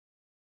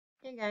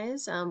Hey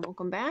guys,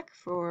 welcome back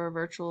for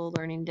virtual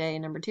learning day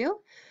number 2.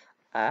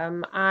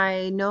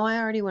 I know I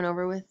already went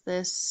over with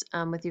this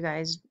with you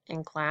guys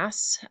in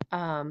class,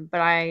 but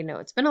I know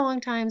it's been a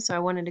long time, so I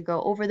wanted to go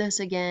over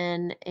this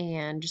again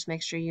and just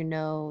make sure you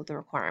know the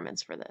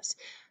requirements for this.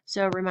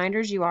 So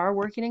reminders, you are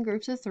working in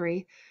groups of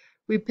 3.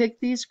 We picked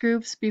these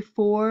groups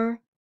before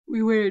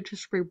we went into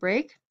spring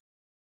break.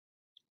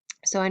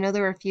 So I know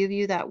there were a few of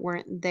you that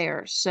weren't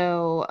there.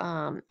 So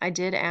I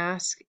did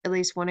ask at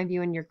least one of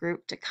you in your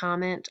group to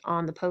comment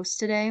on the post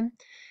today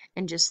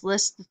and just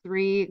list the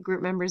 3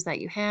 group members that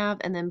you have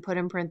and then put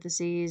in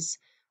parentheses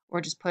or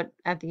just put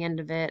at the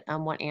end of it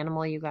what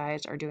animal you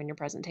guys are doing your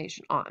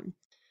presentation on.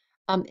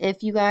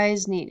 If you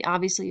guys need,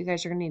 obviously you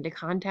guys are going to need to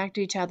contact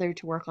each other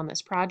to work on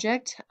this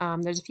project.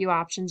 There's a few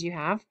options you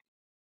have.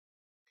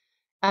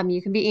 You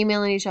can be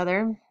emailing each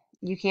other.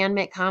 You can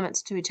make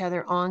comments to each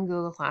other on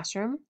Google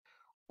Classroom.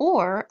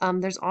 Or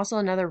there's also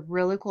another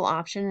really cool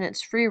option, and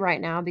it's free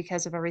right now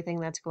because of everything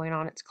that's going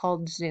on. It's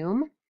called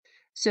Zoom.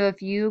 So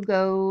if you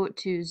go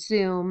to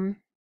Zoom,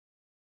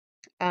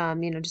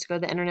 just go to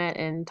the internet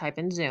and type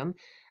in Zoom,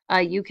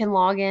 you can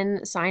log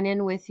in, sign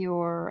in with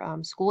your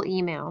school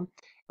email.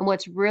 And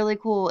what's really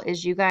cool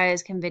is you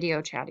guys can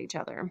video chat each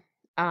other.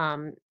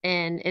 And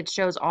it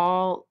shows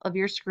all of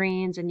your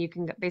screens, and you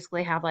can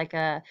basically have like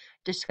a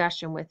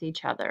discussion with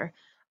each other.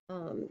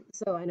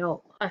 So I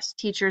know us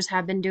teachers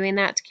have been doing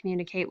that to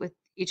communicate with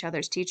each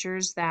other's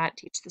teachers that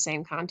teach the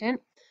same content.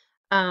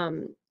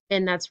 And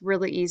that's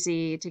really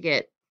easy to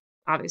get,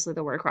 obviously,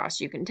 the word across.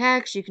 You can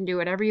text, you can do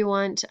whatever you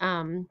want,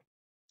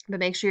 but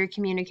make sure you're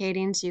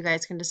communicating so you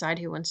guys can decide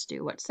who wants to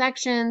do what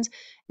sections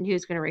and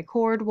who's going to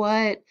record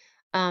what.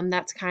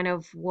 That's kind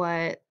of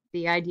what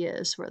the idea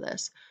is for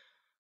this.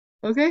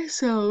 Okay,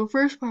 so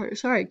first part,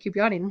 sorry, keep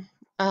yawning.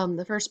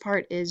 The first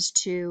part is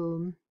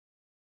to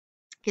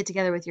get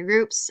together with your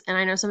groups. And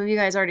I know some of you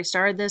guys already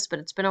started this, but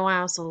it's been a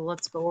while, so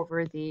let's go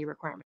over the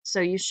requirements. So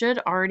you should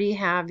already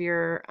have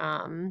your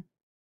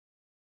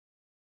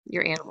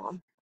animal.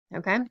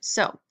 Okay,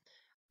 so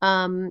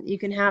you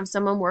can have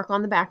someone work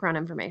on the background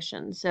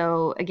information.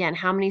 So again,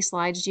 how many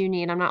slides do you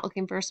need? I'm not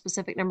looking for a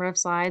specific number of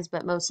slides,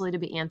 but mostly to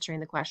be answering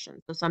the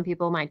questions. So some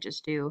people might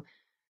just do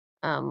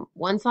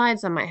 1 slide,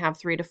 some might have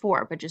 3 to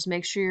 4, but just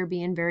make sure you're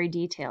being very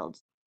detailed.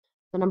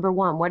 So number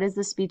 1, what is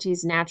the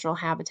species' natural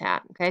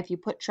habitat? Okay, if you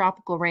put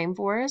tropical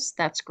rainforest,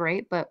 that's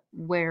great, but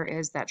where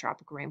is that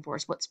tropical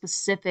rainforest? What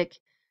specific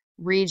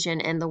region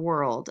in the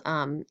world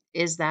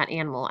is that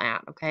animal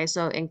at? Okay,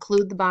 so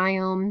include the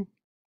biome,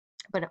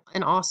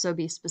 and also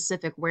be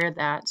specific where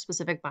that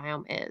specific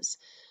biome is.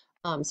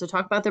 So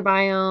talk about their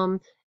biome,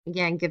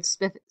 again, give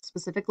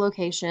specific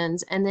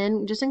locations, and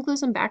then just include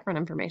some background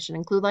information.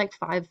 Include like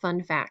 5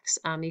 fun facts.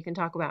 You can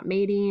talk about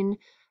mating,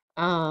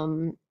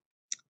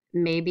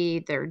 maybe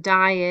their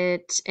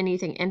diet,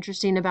 anything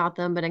interesting about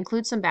them, but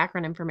include some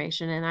background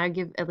information, and I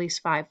give at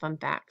least 5 fun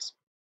facts.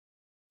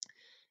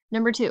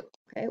 Number 2,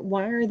 okay,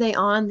 why are they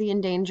on the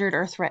endangered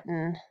or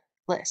threatened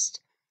list?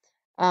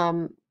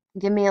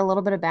 Give me a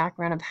little bit of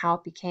background of how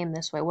it became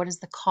this way. What is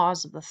the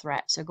cause of the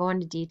threat? So go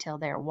into detail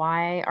there.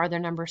 Why are their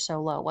numbers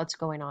so low? What's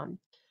going on?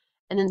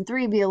 And then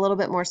 3, be a little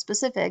bit more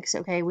specific. So,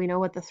 okay, we know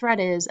what the threat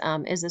is.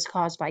 Is this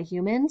caused by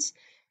humans?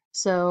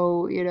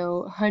 So,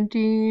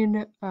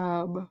 hunting,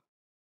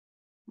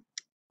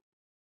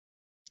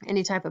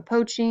 any type of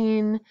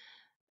poaching,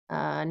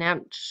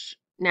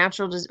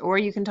 natural, or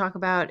you can talk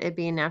about it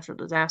being natural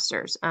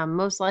disasters.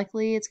 Most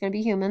likely it's going to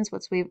be humans,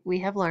 which we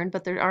have learned,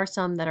 but there are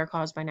some that are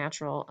caused by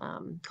natural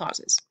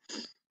causes.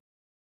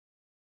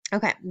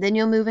 Okay, then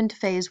you'll move into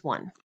phase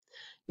 1.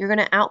 You're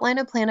going to outline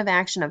a plan of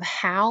action of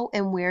how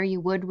and where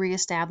you would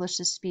reestablish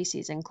the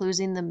species,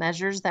 including the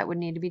measures that would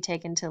need to be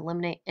taken to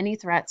eliminate any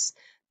threats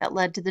that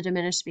led to the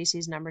diminished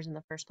species numbers in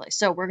the first place.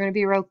 So we're going to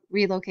be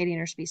relocating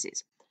our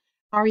species.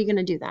 How are you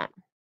going to do that?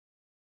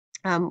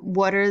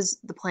 What is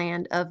the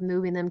plan of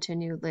moving them to a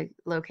new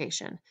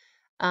location?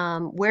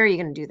 Where are you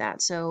going to do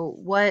that? So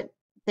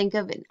think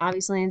of it,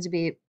 obviously needs to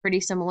be a pretty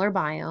similar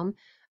biome.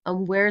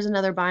 Where's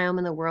another biome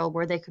in the world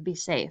where they could be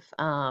safe?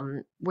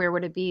 Where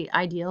would it be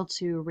ideal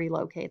to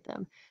relocate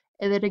them?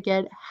 And then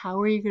again, how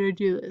are you going to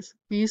do this?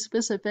 Be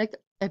specific.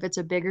 If it's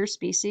a bigger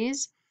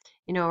species,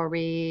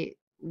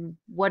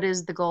 what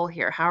is the goal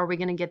here? How are we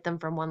going to get them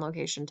from one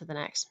location to the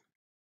next?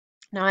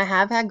 Now, I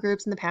have had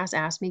groups in the past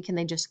ask me, can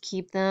they just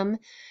keep them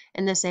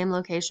in the same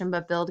location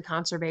but build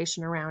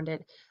conservation around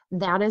it?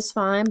 That is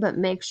fine, but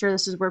make sure,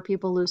 this is where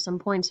people lose some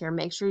points here.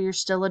 Make sure you're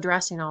still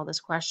addressing all these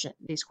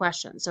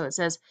questions. So it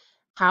says,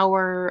 how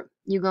are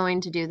you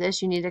going to do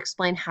this? You need to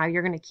explain how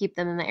you're going to keep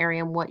them in the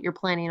area and what you're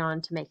planning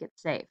on to make it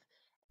safe.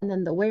 And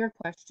then the where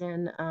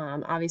question,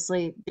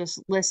 obviously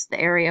just list the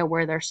area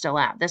where they're still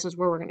at. This is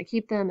where we're going to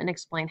keep them and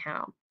explain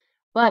how.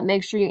 But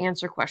make sure you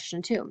answer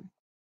question 2.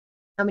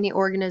 How many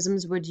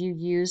organisms would you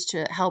use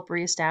to help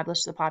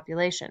reestablish the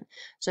population?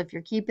 So if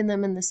you're keeping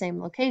them in the same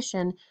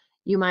location,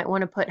 you might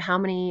want to put how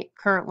many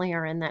currently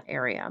are in that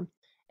area.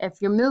 If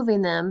you're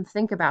moving them,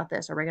 think about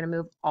this. Are we going to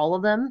move all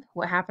of them?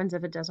 What happens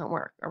if it doesn't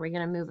work? Are we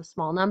going to move a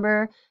small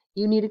number?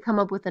 you need to come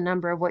up with a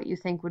number of what you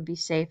think would be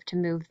safe to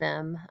move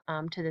them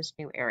to this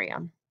new area.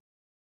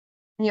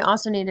 And you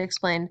also need to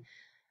explain,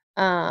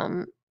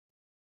 um,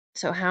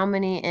 so how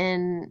many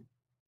in,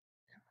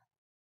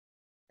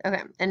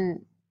 okay,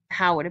 and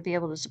how would it be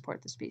able to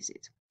support the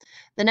species?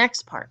 The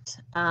next part,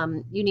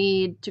 you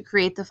need to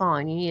create the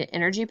following. You need an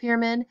energy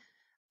pyramid,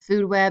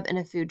 food web, and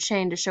a food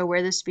chain to show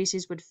where the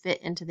species would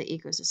fit into the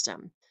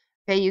ecosystem.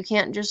 Okay, you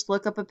can't just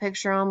look up a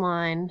picture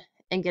online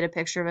and get a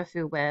picture of a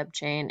food web,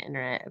 chain,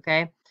 internet,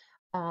 okay?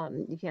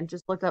 You can't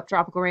just look up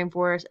tropical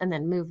rainforest and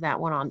then move that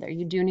one on there.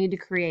 You do need to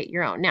create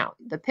your own. Now,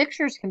 the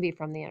pictures can be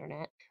from the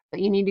internet, but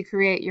you need to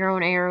create your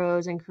own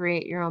arrows and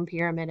create your own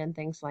pyramid and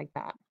things like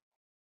that.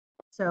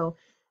 So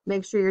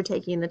make sure you're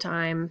taking the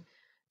time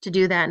to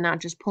do that and not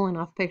just pulling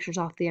off pictures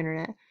off the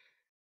internet.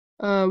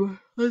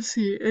 Let's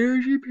see,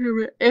 energy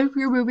pyramid. If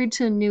you're moving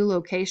to a new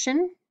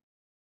location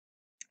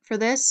for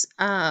this,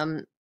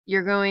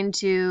 you're going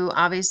to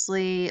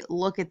obviously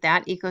look at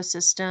that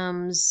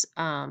ecosystem's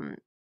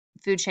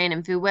food chain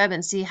and food web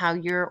and see how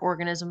your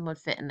organism would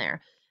fit in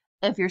there.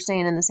 If you're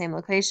staying in the same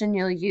location,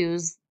 you'll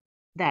use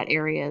that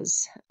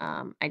area's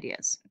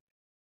ideas.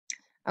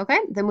 Okay,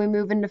 then we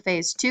move into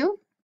phase 2.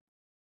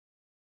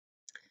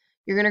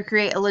 You're going to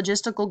create a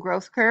logistical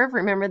growth curve.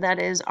 Remember, that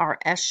is our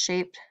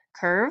S-shaped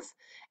curve.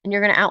 And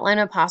you're going to outline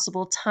a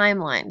possible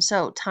timeline.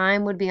 So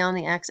time would be on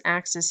the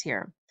x-axis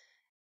here.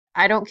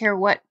 I don't care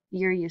what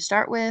year you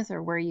start with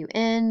or where you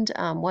end,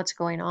 what's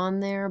going on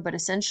there, but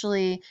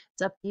essentially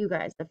it's up to you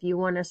guys. If you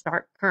want to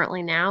start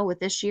currently now with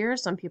this year,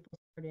 some people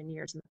started in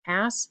years in the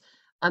past,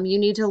 you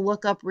need to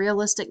look up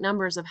realistic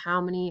numbers of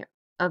how many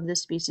of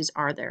this species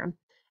are there.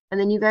 And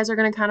then you guys are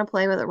going to kind of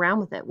play around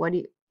with it. What do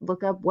you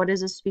look up? What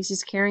is a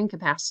species carrying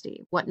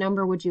capacity? What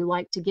number would you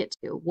like to get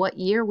to? What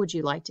year would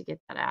you like to get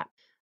that at?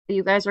 So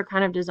you guys are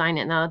kind of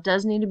designing it. Now, it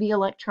does need to be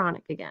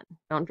electronic again.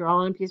 Don't draw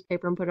on a piece of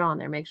paper and put it on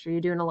there. Make sure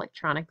you do an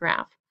electronic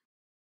graph.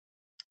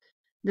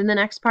 Then the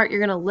next part,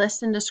 you're going to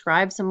list and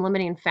describe some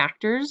limiting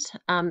factors.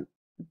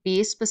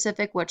 Be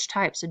specific which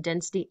type. So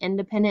density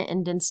independent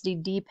and density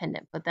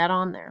dependent. Put that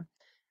on there.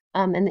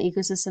 In the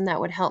ecosystem that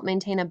would help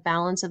maintain a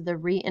balance of the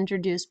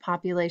reintroduced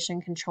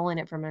population, controlling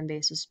it from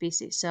invasive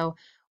species. So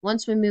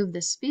once we move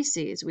this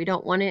species, we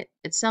don't want it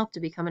itself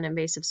to become an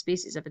invasive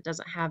species if it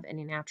doesn't have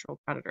any natural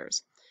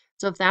predators.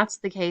 So if that's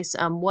the case,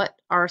 what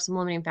are some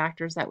limiting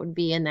factors that would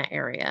be in that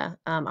area?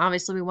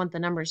 Obviously, we want the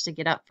numbers to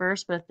get up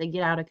first, but if they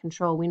get out of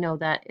control, we know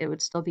that it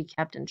would still be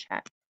kept in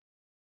check.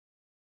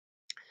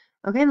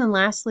 Okay, and then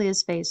lastly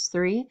is phase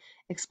 3.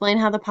 Explain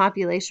how the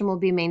population will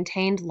be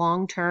maintained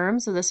long term.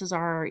 So this is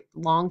our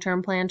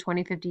long-term plan,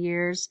 20, 50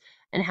 years,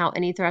 and how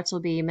any threats will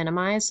be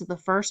minimized. So the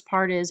first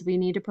part is you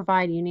need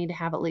to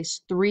have at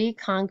least 3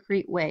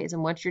 concrete ways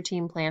in which your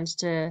team plans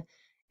to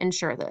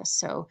ensure this.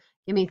 So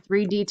give me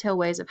 3 detailed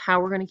ways of how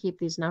we're going to keep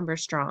these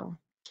numbers strong.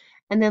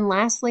 And then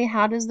lastly,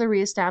 how does the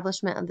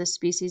reestablishment of the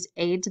species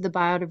aid to the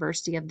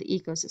biodiversity of the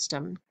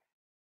ecosystem?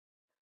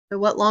 So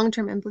what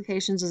long-term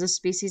implications does a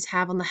species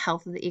have on the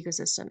health of the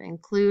ecosystem?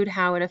 Include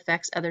how it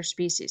affects other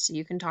species. So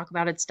you can talk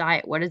about its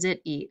diet. What does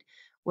it eat?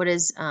 What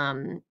is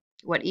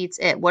what eats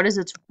it? What is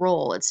its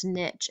role, its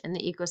niche in the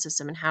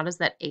ecosystem, and how does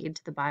that aid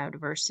to the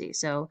biodiversity?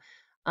 So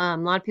a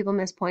lot of people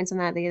miss points on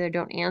that. They either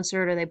don't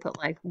answer it or they put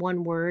like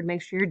one word.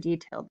 Make sure you're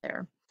detailed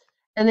there.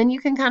 And then you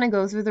can kind of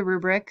go through the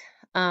rubric.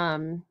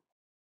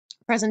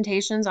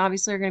 Presentations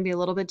obviously are going to be a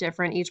little bit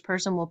different. Each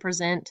person will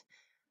present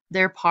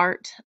their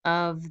part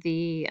of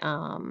the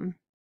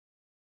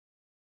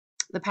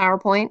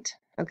PowerPoint.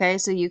 Okay,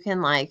 so you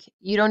can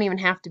you don't even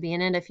have to be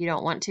in it if you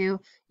don't want to.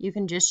 You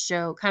can just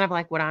show kind of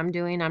like what I'm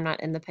doing. I'm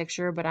not in the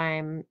picture, but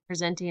I'm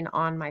presenting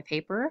on my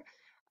paper.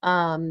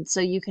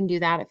 So you can do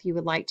that if you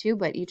would like to,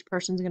 but each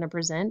person's going to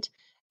present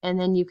and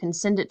then you can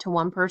send it to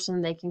one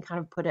person. They can kind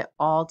of put it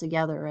all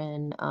together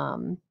in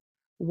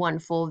one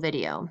full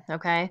video.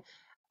 Okay.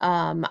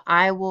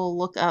 I will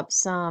look up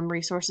some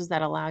resources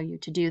that allow you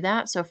to do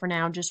that. So for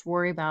now, just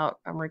worry about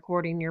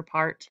recording your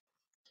part.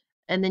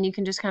 And then you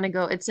can just kind of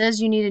go, it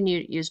says you need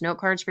to use note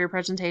cards for your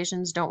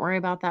presentations. Don't worry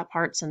about that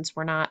part since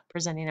we're not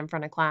presenting in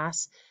front of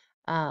class.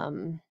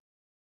 So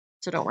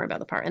don't worry about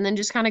the part. And then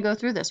just kind of go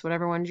through this,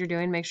 whatever ones you're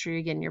doing, make sure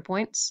you're getting your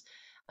points.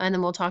 And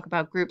then we'll talk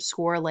about group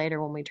score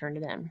later when we turn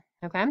it in.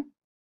 Okay.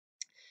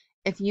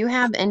 If you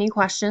have any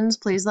questions,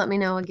 please let me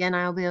know. Again,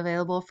 I'll be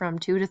available from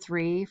 2 to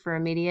 3 for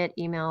immediate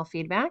email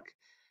feedback.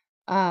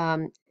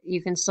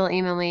 You can still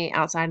email me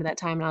outside of that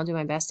time and I'll do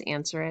my best to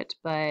answer it.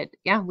 But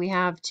yeah, we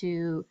have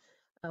to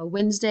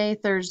Wednesday,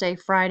 Thursday,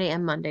 Friday,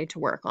 and Monday to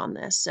work on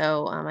this.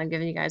 So I'm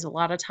giving you guys a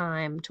lot of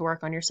time to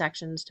work on your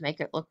sections to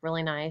make it look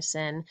really nice.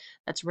 And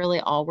that's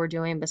really all we're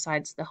doing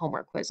besides the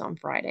homework quiz on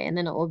Friday. And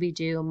then it will be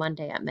due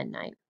Monday at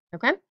midnight.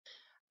 Okay.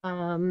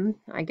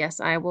 I guess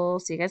I will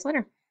see you guys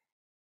later.